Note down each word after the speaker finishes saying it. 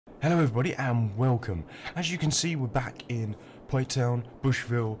Hello everybody and welcome. As you can see, we're back in Point Town,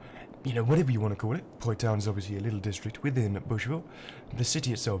 Bushville, whatever you want to call it. Point Town is obviously a little district within Bushville. The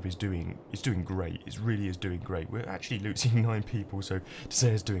city itself is doing great. It really is doing great. We're actually losing 9 people, so to say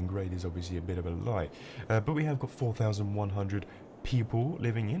it's doing great is obviously a bit of a lie. But we have got 4,100 people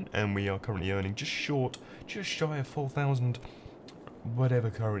living in, and we are currently earning just shy of 4,000, whatever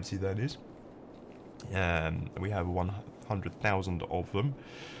currency that is. We have 100,000 of them.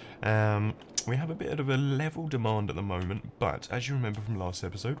 We have a bit of a level demand at the moment, but as you remember from last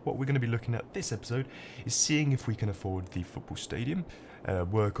episode, what we're going to be looking at this episode is seeing if we can afford the football stadium,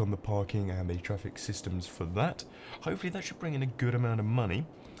 work on the parking and the traffic systems for that. Hopefully that should bring in a good amount of money,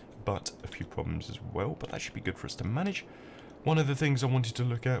 but a few problems as well, but that should be good for us to manage. One of the things I wanted to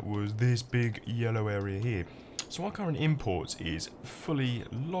look at was this big yellow area here. So our current imports is fully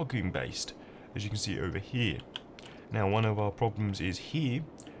logging based, as you can see over here. Now one of our problems is here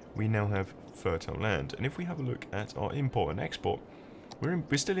we now have fertile land, and if we have a look at our import and export, we're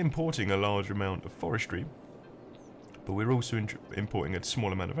still importing a large amount of forestry, but we're also importing a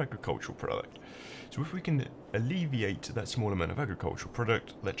small amount of agricultural product. So if we can alleviate that small amount of agricultural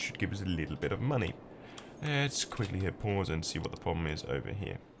product, that should give us a little bit of money. Let's quickly hit pause and see what the problem is over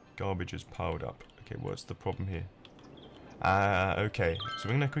here. Garbage is piled up. Okay, what's the problem here? Okay, so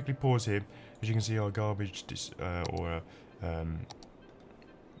we're going to quickly pause here. As you can see, our garbage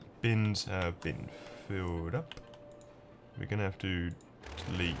bins have been filled up. We're going to have to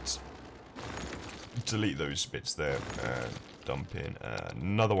delete those bits there and dump in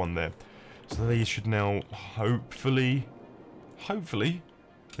another one there. So they should now hopefully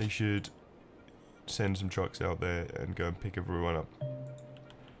they should send some trucks out there and go and pick everyone up.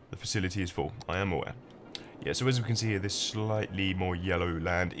 The facility is full, I am aware. Yeah, so as we can see here, this slightly more yellow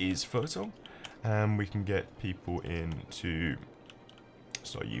land is fertile, and we can get people in to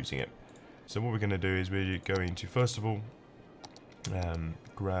start using it. So what we're going to do is we're going to first of all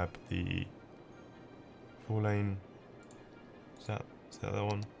grab the 4-lane. Is that the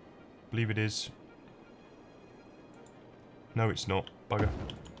one? I believe it is. No, it's not. Bugger.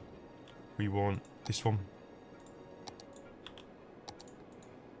 We want this one.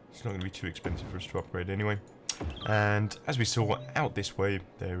 It's not going to be too expensive for us to upgrade anyway. And as we saw out this way,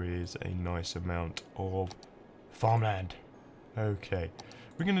 there is a nice amount of farmland. Okay,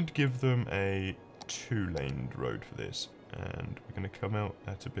 we're going to give them a 2-laned road for this, and we're going to come out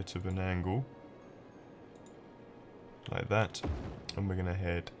at a bit of an angle like that, and we're going to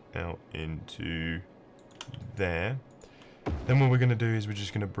head out into there. Then what we're going to do is we're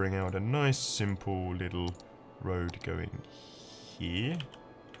just going to bring out a nice simple little road going here.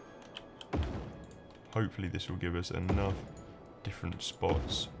 Hopefully this will give us enough different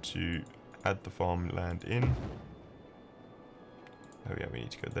spots to add the farmland in. Oh yeah, we need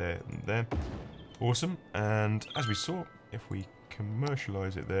to go there and there. Awesome. And as we saw, if we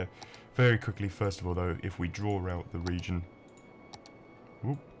commercialize it there very quickly, first of all though, if we draw out the region.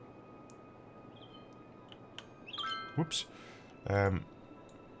 Whoops. There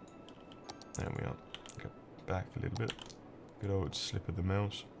we are. Go back a little bit. Good old slip of the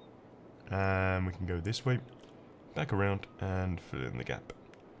mouse. And we can go this way, back around, and fill in the gap.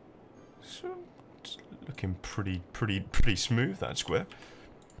 So it's looking pretty smooth, that square.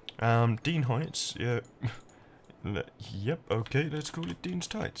 Dean Heights, yeah. Yep, okay, let's call it Dean's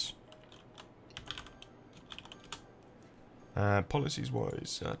Tights. Policies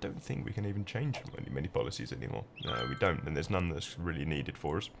wise, I don't think we can even change many policies anymore. No, we don't, and there's none that's really needed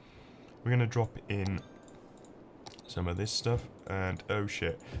for us. We're going to drop in some of this stuff, and oh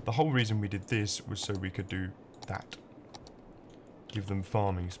shit, the whole reason we did this was so we could do that. Give them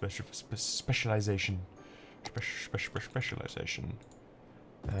farming specialization,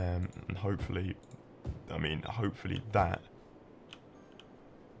 and hopefully that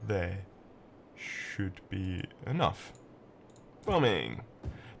there should be enough. Farming!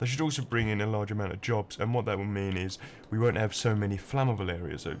 That should also bring in a large amount of jobs, and what that will mean is we won't have so many flammable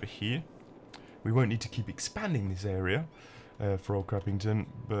areas over here. We won't need to keep expanding this area for Old Crappington,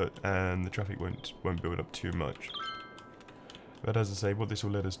 and the traffic won't build up too much. But as I say, what this will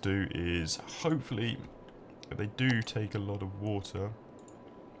let us do is, hopefully, they do take a lot of water,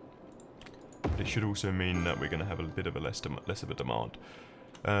 but it should also mean that we're going to have a bit of a less of a demand.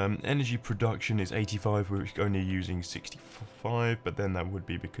 Energy production is 85, we're only using 65, but then that would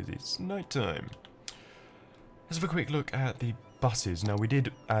be because it's night time. Let's have a quick look at the buses. Now we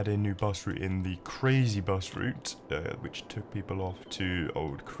did add a new bus route in the crazy bus route, which took people off to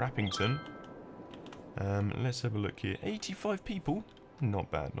Old Crappington. Let's have a look here. 85 people? Not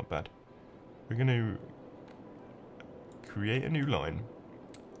bad, not bad. We're going to create a new line.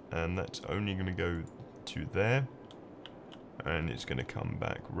 and that's only going to go to there, and it's going to come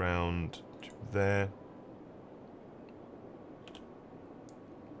back round to there,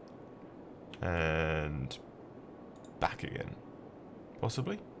 and back again,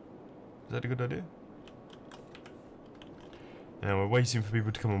 possibly. Is that a good idea? Now we're waiting for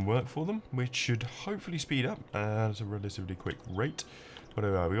people to come and work for them, which should hopefully speed up at a relatively quick rate. What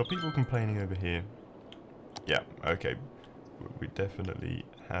are we got? People complaining over here. Yeah, okay. We definitely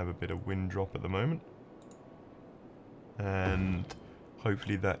have a bit of wind drop at the moment. And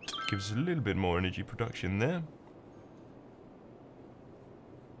hopefully that gives us a little bit more energy production there.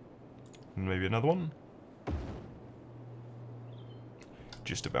 And maybe another one.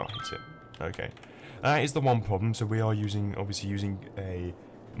 Just about hit it. Okay. That is the one problem, so we are obviously using a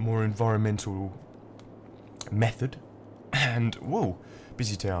more environmental method. And, whoa,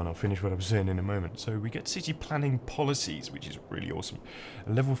 busy town, I'll finish what I was saying in a moment. So we get city planning policies, which is really awesome.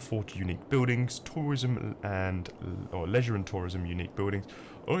 Level 40 unique buildings, tourism or leisure and tourism unique buildings,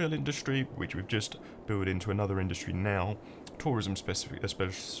 oil industry, which we've just built into another industry now, tourism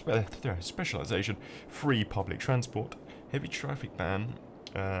specialization, free public transport, heavy traffic ban,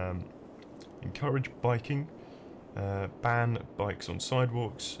 encourage biking, ban bikes on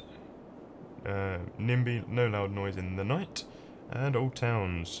sidewalks, NIMBY, no loud noise in the night, and old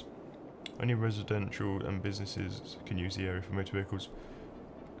towns. Only residential and businesses can use the area for motor vehicles.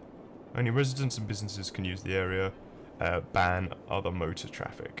 Only residents and businesses can use the area. Ban other motor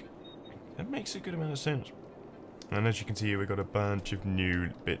traffic. That makes a good amount of sense. And as you can see here, we've got a bunch of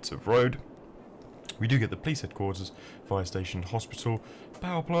new bits of road. We do get the police headquarters, fire station, hospital,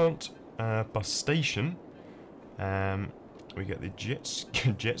 power plant, bus station. We get the jet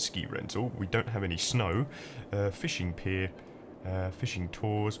ski rental. We don't have any snow. Fishing pier, fishing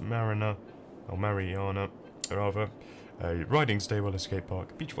tours, Mariana, rather. Riding stable, escape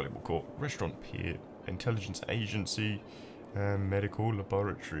park, beach volleyball court, restaurant pier, intelligence agency, medical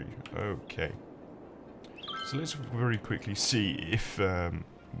laboratory. Okay. So let's very quickly see if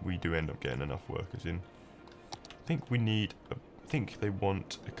we do end up getting enough workers in. I think they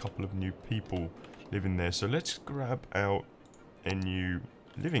want a couple of new people living there. So let's grab out a new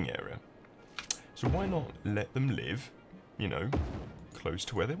living area. So why not let them live, you know, close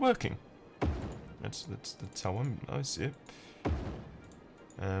to where they're working? That's how I see it.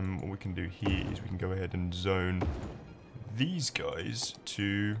 What we can do here is we can go ahead and zone these guys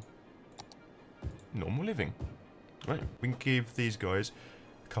to normal living. Right, we can give these guys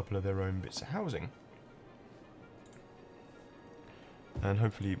a couple of their own bits of housing. And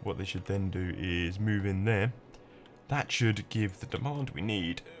hopefully what they should then do is move in there. That should give the demand we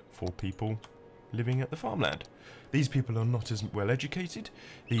need for people living at the farmland. These people are not as well educated.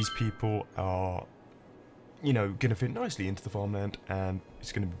 These people are, you know, going to fit nicely into the farmland, and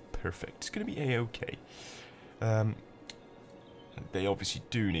it's going to be perfect. It's going to be a-okay. They obviously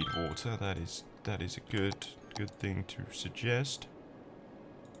do need water. That is a good thing to suggest.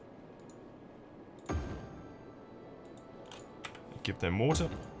 Give them water.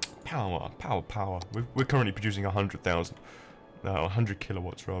 Power. We're currently producing 100,000. 100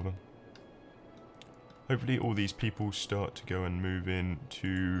 kilowatts rather. Hopefully all these people start to go and move in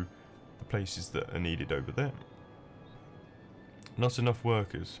to the places that are needed over there. Not enough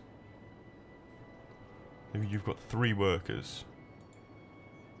workers. Maybe you've got 3 workers.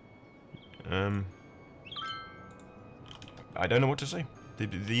 I don't know what to say.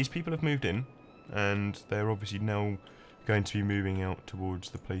 These people have moved in, and they're obviously now going to be moving out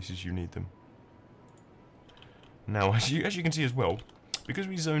towards the places you need them. Now, as you can see as well, because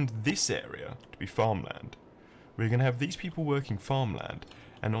we zoned this area to be farmland, we're going to have these people working farmland,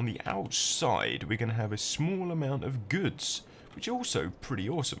 and on the outside we're going to have a small amount of goods, which are also pretty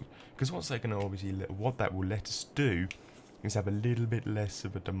awesome, because what that will let us do is have a little bit less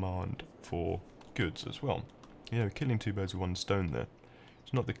of a demand for goods as well. You know, killing 2 birds with 1 stone there.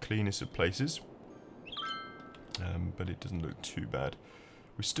 It's not the cleanest of places, but it doesn't look too bad.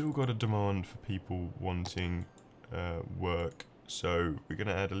 We've still got a demand for people wanting work, so we're going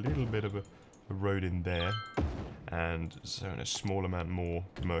to add a little bit of a road in there, and zone a small amount more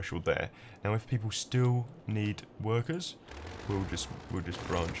commercial there. Now, if people still need workers, we'll just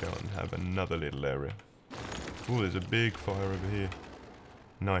branch out and have another little area. Oh, there's a big fire over here.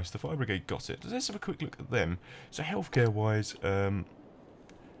 Nice, the fire brigade got it. Let's have a quick look at them. So healthcare wise,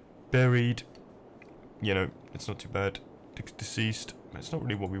 buried, you know, it's not too bad. Deceased, that's not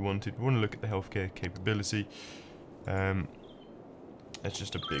really what we wanted. We want to look at the healthcare capability. That's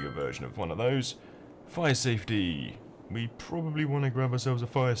just a bigger version of one of those. Fire safety. We probably want to grab ourselves a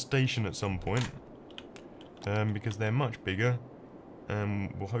fire station at some point, because they're much bigger,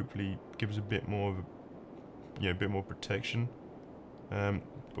 and will hopefully give us a bit more of a, a bit more protection. But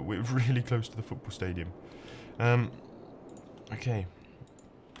we're really close to the football stadium. Okay.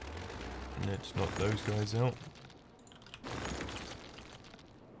 Let's knock those guys out.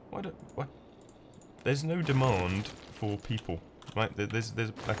 What? There's no demand for people, right? There's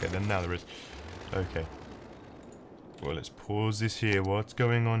okay, then now there is. Okay. Well, let's pause this here. What's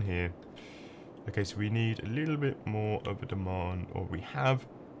going on here? Okay, so we need a little bit more of a demand, or we have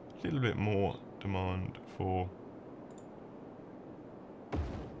a little bit more demand for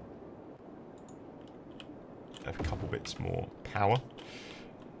a couple bits more power.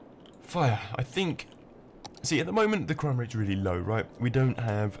 Fire, I think. See, at the moment the crime rate's really low, right? We don't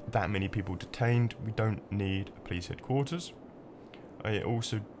have that many people detained. We don't need a police headquarters. I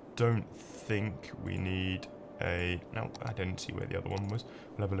also don't think we need a... No, I didn't see where the other one was.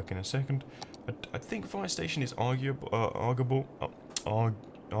 We'll have a look in a second. I think fire station is arguable.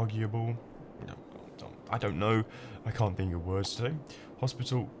 Arguable. No, I don't know. I can't think of words today.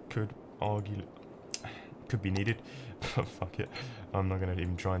 Hospital could be needed. Fuck it. I'm not going to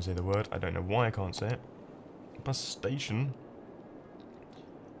even try and say the word. I don't know why I can't say it. Bus station.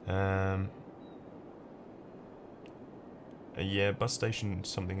 Yeah, bus station is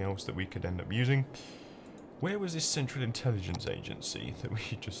something else that we could end up using. Where was this Central Intelligence Agency that we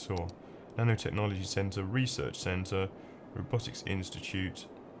just saw? Nanotechnology Center, Research Center, Robotics Institute,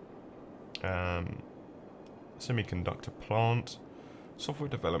 Semiconductor Plant, Software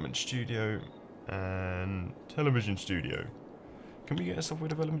Development Studio, and Television Studio. Can we get a software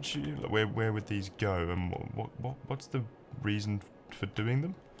development studio? Like where would these go, and what's the reason for doing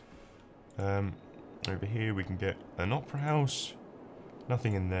them? Over here we can get an opera house.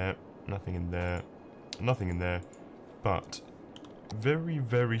 Nothing in there. Nothing in there. Nothing in there. But very,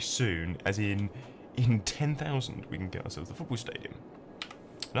 very soon, as in 10,000, we can get ourselves the football stadium.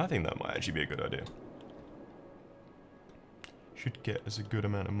 And I think that might actually be a good idea. Should get us a good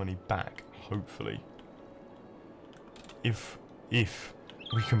amount of money back, hopefully. If we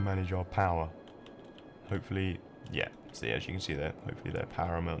can manage our power. Hopefully, yeah. See, as you can see there, hopefully their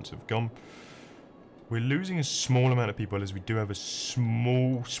power amounts have gone. We're losing a small amount of people as we do have a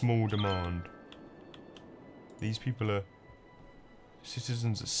small demand. These people are...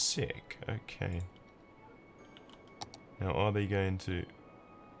 Citizens are sick. Okay. Now, are they going to...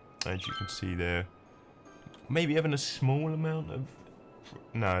 As you can see there... Maybe having a small amount of...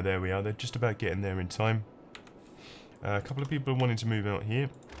 No, there we are. They're just about getting there in time. A couple of people are wanting to move out here.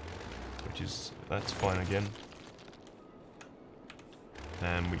 Which is... That's fine again.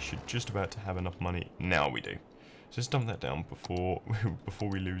 And we should just about to have enough money. Now we do. So let's dump that down before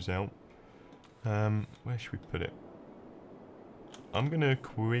we lose out. Where should we put it? I'm going to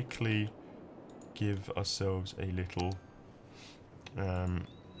quickly give ourselves a little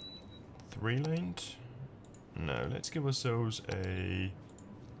 3-laned. No, let's give ourselves a...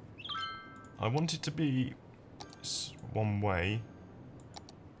 I want it to be one way.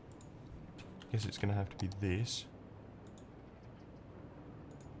 Guess it's going to have to be this.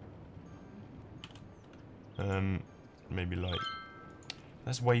 Maybe like...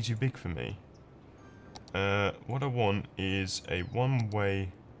 That's way too big for me. What I want is a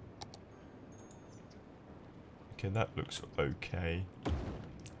one-way... Okay, that looks okay.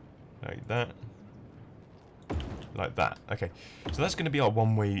 Like that. Like that. Okay, so that's going to be our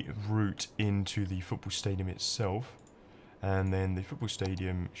one-way route into the football stadium itself. And then the football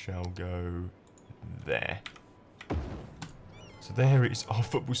stadium shall go there. So there is our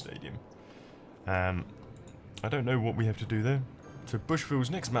football stadium. I don't know what we have to do there. So Bushville's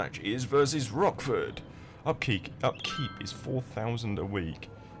next match is versus Rockford. Upkeep is 4,000 a week.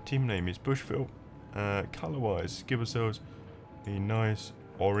 Team name is Bushville. Colour-wise, give ourselves a nice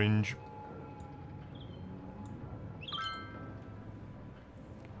orange.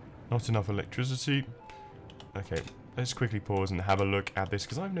 Not enough electricity. Okay, let's quickly pause and have a look at this,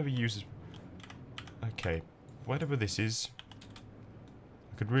 because I've never used this. Okay, whatever this is,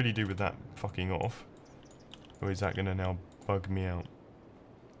 I could really do with that fucking off. Or is that going to now bug me out?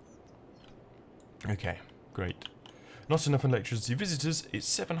 Okay, great. Not enough electricity. Visitors, it's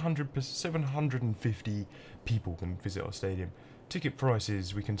 750 people can visit our stadium. Ticket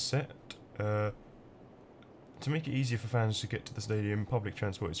prices we can set. To make it easier for fans to get to the stadium, public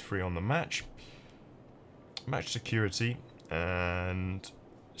transport is free on the match. Match security and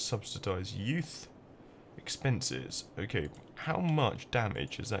subsidised youth expenses. Okay, how much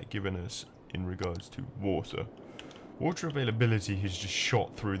damage has that given us in regards to water? Water availability has just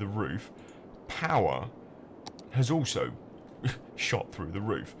shot through the roof. Power has also shot through the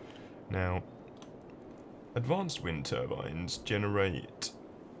roof. Now, advanced wind turbines generate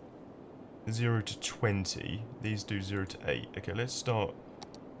 0 to 20. These do 0 to 8. Okay, let's start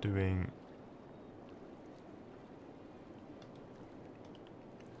doing...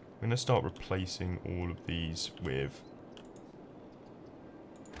 I'm going to start replacing all of these with...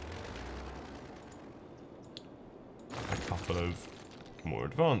 a couple of more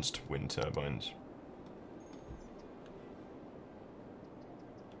advanced wind turbines.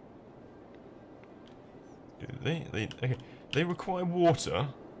 Do they? Okay. They require water,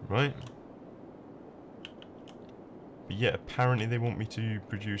 right? But yet, apparently they want me to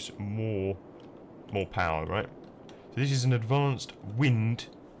produce more power, right? So this is an advanced wind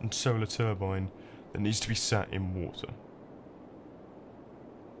and solar turbine that needs to be sat in water.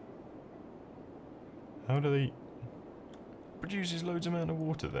 How do they... produces loads amount of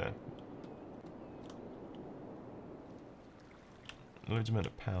water there. Loads amount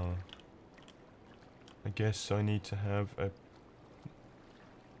of power. I guess I need to have a...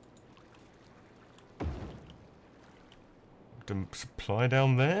 supply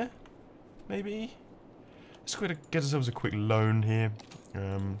down there? Maybe? Let's get ourselves a quick loan here.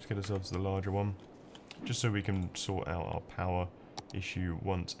 Let's get ourselves the larger one. Just so we can sort out our power issue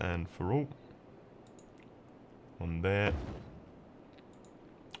once and for all. One there.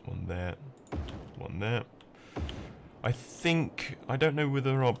 One there. One there. I don't know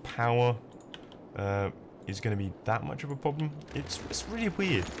whether our power is going to be that much of a problem. It's really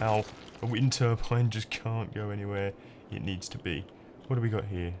weird how a wind turbine just can't go anywhere it needs to be. What do we got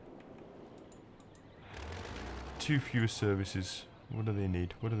here? 2 fewer services. What do they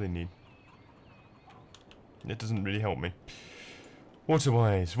need? What do they need? It doesn't really help me.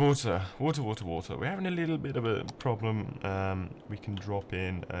 Water-wise, water. We're having a little bit of a problem. We can drop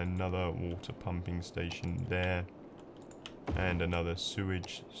in another water pumping station there. And another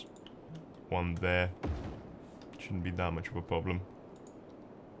sewage one there. Shouldn't be that much of a problem.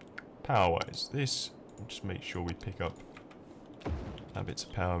 Power-wise, this, just make sure we pick up bits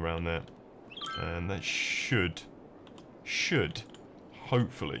of power around there. And that should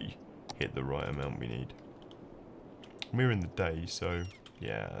hopefully hit the right amount we need. We're in the day, so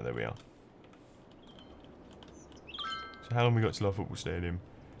yeah, there we are. So how long we got till our football stadium?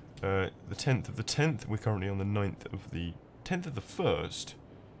 The 10th of the 10th. We're currently on the 9th of the 10th of the 1st.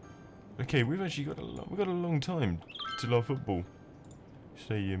 Okay, we've actually got a long time till our football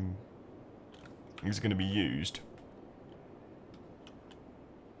stadium is going to be used.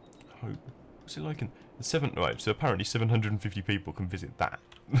 I hope. What's it like in the 7th? Right, so apparently 750 people can visit that.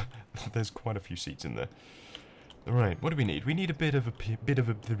 There's quite a few seats in there. Alright, what do we need? We need a bit of a...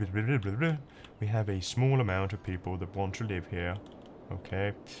 We have a small amount of people that want to live here.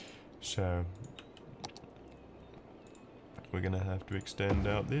 Okay, so... we're going to have to extend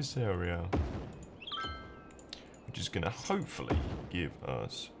out this area. Which is going to hopefully give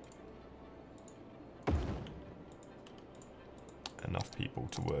us... enough people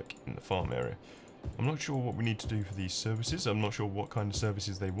to work in the farm area. I'm not sure what we need to do for these services. I'm not sure what kind of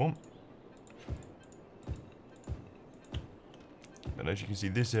services they want. And as you can see,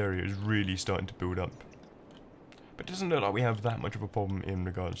 this area is really starting to build up. But it doesn't look like we have that much of a problem in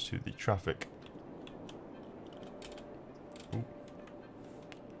regards to the traffic. Ooh.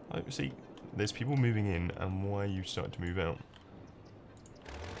 Oh, see, there's people moving in, and why are you starting to move out?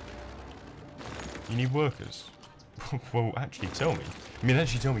 You need workers. Well, actually tell me. I mean,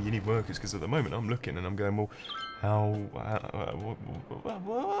 actually tell me you need workers, because at the moment I'm looking and I'm going, well,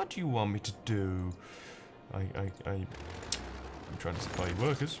 what do you want me to do? I'm trying to supply you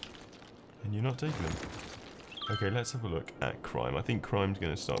workers, and you're not taking them. Okay, let's have a look at crime. I think crime's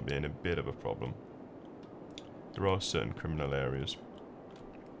going to start being a bit of a problem. There are certain criminal areas.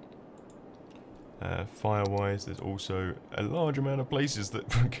 Fire-wise, there's also a large amount of places that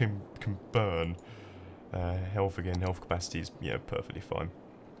can burn. Health again, health capacity is, yeah, perfectly fine.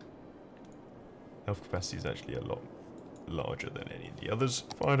 Health capacity is actually a lot larger than any of the others.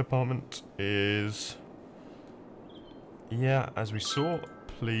 Fire department is... yeah, as we saw.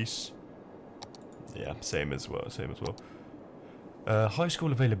 Police... yeah, same as well. High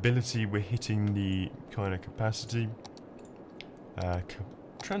school availability, we're hitting the kind of capacity.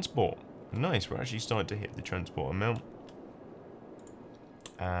 Transport. Nice, we're actually starting to hit the transport amount.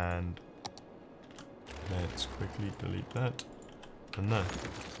 And... let's quickly delete that. And that.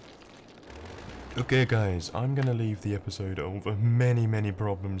 Okay guys, I'm going to leave the episode over many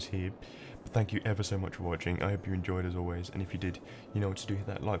problems here. But thank you ever so much for watching. I hope you enjoyed as always. And if you did, you know what to do. Hit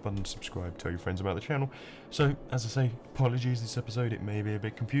that like button, subscribe, tell your friends about the channel. So, as I say, apologies this episode. It may be a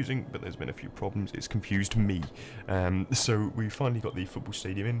bit confusing, but there's been a few problems. It's confused me. So we finally got the football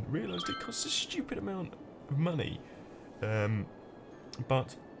stadium in. Realised it costs a stupid amount money.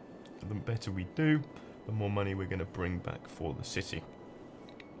 But the better we do, the more money we're going to bring back for the city.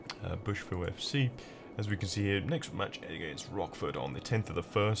 Bushville FC, as we can see here, next match against Rockford on the 10th of the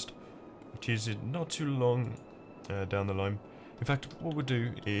 1st, which is not too long down the line. In fact, what we'll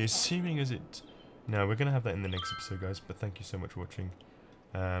do is, seeming as it... No, we're going to have that in the next episode, guys, but thank you so much for watching.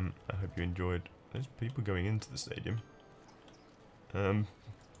 I hope you enjoyed. There's people going into the stadium. It's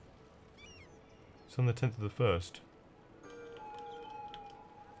on the 10th of the 1st.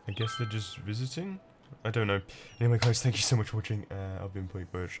 I guess they're just visiting? I don't know. Anyway, guys, thank you so much for watching. I've been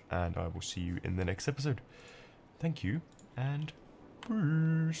POYTEBUSH, and I will see you in the next episode. Thank you, and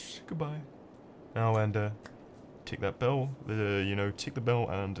peace. Goodbye. Oh, and tick that bell. You know, tick the bell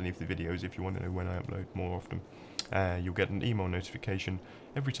underneath the videos if you want to know when I upload more often. You'll get an email notification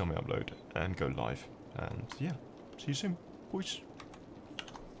every time I upload and go live. And yeah, see you soon. Peace.